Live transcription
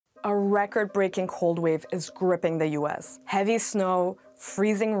A record-breaking cold wave is gripping the US. Heavy snow,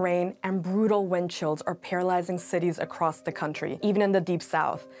 freezing rain, and brutal wind chills are paralyzing cities across the country, even in the deep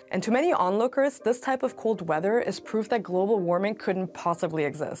south. And to many onlookers, this type of cold weather is proof that global warming couldn't possibly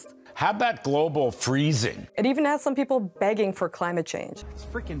exist. How about global freezing? It even has some people begging for climate change. It's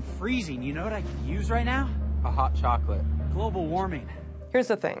freaking freezing. You know what I could use right now? A hot chocolate. Global warming. Here's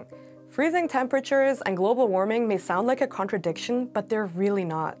the thing. Freezing temperatures and global warming may sound like a contradiction, but they're really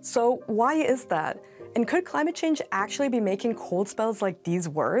not. So why is that? And could climate change actually be making cold spells like these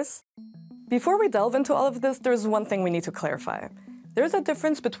worse? Before we delve into all of this, there's one thing we need to clarify. There's a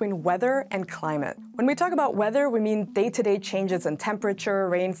difference between weather and climate. When we talk about weather, we mean day-to-day changes in temperature,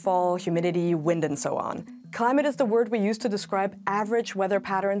 rainfall, humidity, wind, and so on. Climate is the word we use to describe average weather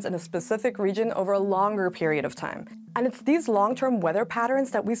patterns in a specific region over a longer period of time. And it's these long-term weather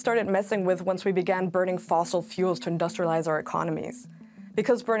patterns that we started messing with once we began burning fossil fuels to industrialize our economies.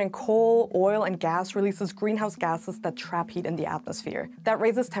 Because burning coal, oil, and gas releases greenhouse gases that trap heat in the atmosphere. That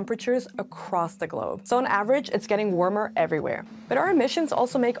raises temperatures across the globe. So on average, it's getting warmer everywhere. But our emissions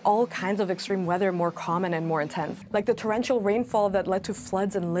also make all kinds of extreme weather more common and more intense, like the torrential rainfall that led to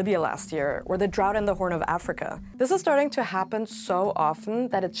floods in Libya last year, or the drought in the Horn of Africa. This is starting to happen so often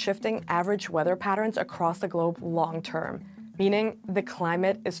that it's shifting average weather patterns across the globe long term. Meaning the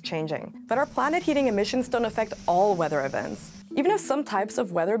climate is changing. But our planet heating emissions don't affect all weather events. Even if some types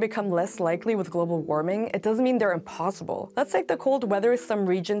of weather become less likely with global warming, it doesn't mean they're impossible. Let's take the cold weather some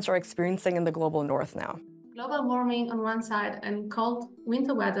regions are experiencing in the global north now. Global warming on one side and cold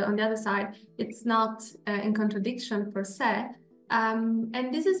winter weather on the other side, it's not in contradiction per se.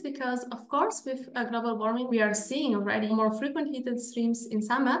 And this is because, of course, with global warming, we are seeing already more frequent heated streams in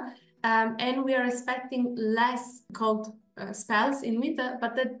summer, and we are expecting less cold spells in winter,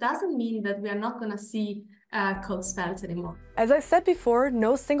 but that doesn't mean that we are not going to see cold spells anymore. As I said before,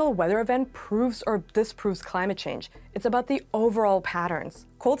 no single weather event proves or disproves climate change. It's about the overall patterns.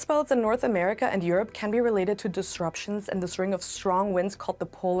 Cold spells in North America and Europe can be related to disruptions in this ring of strong winds called the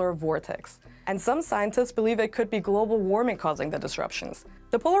polar vortex. And some scientists believe it could be global warming causing the disruptions.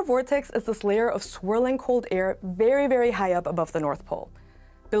 The polar vortex is this layer of swirling cold air very, very high up above the North Pole.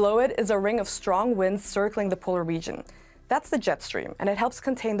 Below it is a ring of strong winds circling the polar region. That's the jet stream, and it helps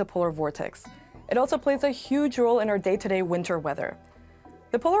contain the polar vortex. It also plays a huge role in our day-to-day winter weather.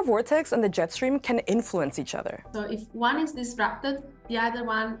 The polar vortex and the jet stream can influence each other. So if one is disrupted, the other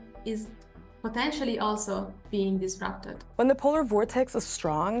one is potentially also being disrupted. When the polar vortex is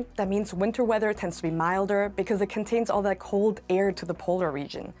strong, that means winter weather tends to be milder because it contains all that cold air to the polar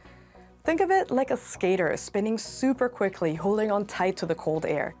region. Think of it like a skater spinning super quickly, holding on tight to the cold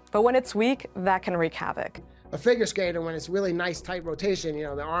air. But when it's weak, that can wreak havoc. A figure skater, when it's really nice, tight rotation,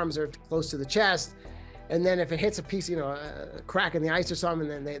 the arms are close to the chest. And then if it hits a piece, a crack in the ice or something,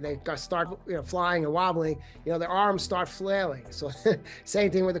 then they start, flying and wobbling, their arms start flailing. So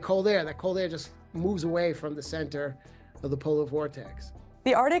same thing with the cold air. That cold air just moves away from the center of the polar vortex.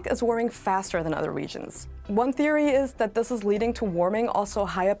 The Arctic is warming faster than other regions. One theory is that this is leading to warming also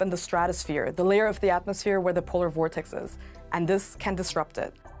high up in the stratosphere, the layer of the atmosphere where the polar vortex is, and this can disrupt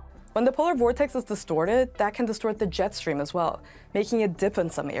it. When the polar vortex is distorted, that can distort the jet stream as well, making it dip in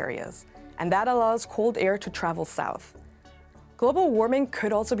some areas. And that allows cold air to travel south. Global warming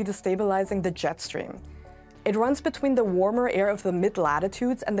could also be destabilizing the jet stream. It runs between the warmer air of the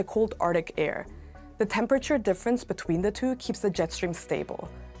mid-latitudes and the cold Arctic air. The temperature difference between the two keeps the jet stream stable.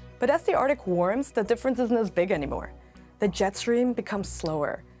 But as the Arctic warms, the difference isn't as big anymore. The jet stream becomes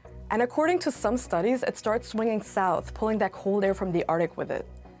slower. And according to some studies, it starts swinging south, pulling that cold air from the Arctic with it.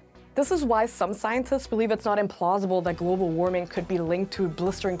 This is why some scientists believe it's not implausible that global warming could be linked to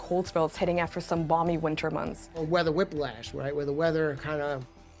blistering cold spells hitting after some balmy winter months. Or weather whiplash, right? Where the weather kind of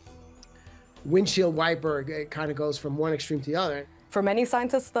windshield wiper, it kind of goes from one extreme to the other. For many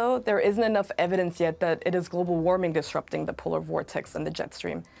scientists, though, there isn't enough evidence yet that it is global warming disrupting the polar vortex and the jet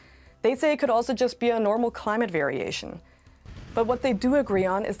stream. They say it could also just be a normal climate variation. But what they do agree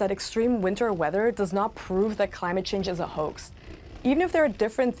on is that extreme winter weather does not prove that climate change is a hoax. Even if there are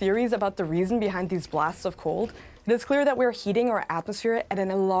different theories about the reason behind these blasts of cold, it is clear that we're heating our atmosphere at an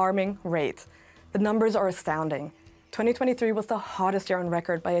alarming rate. The numbers are astounding. 2023 was the hottest year on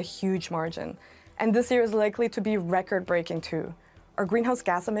record by a huge margin. And this year is likely to be record-breaking too. Our greenhouse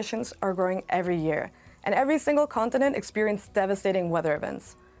gas emissions are growing every year, and every single continent experienced devastating weather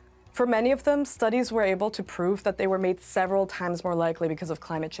events. For many of them, studies were able to prove that they were made several times more likely because of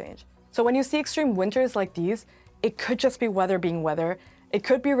climate change. So when you see extreme winters like these, it could just be weather being weather, it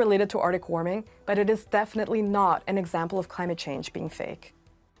could be related to Arctic warming, but it is definitely not an example of climate change being fake.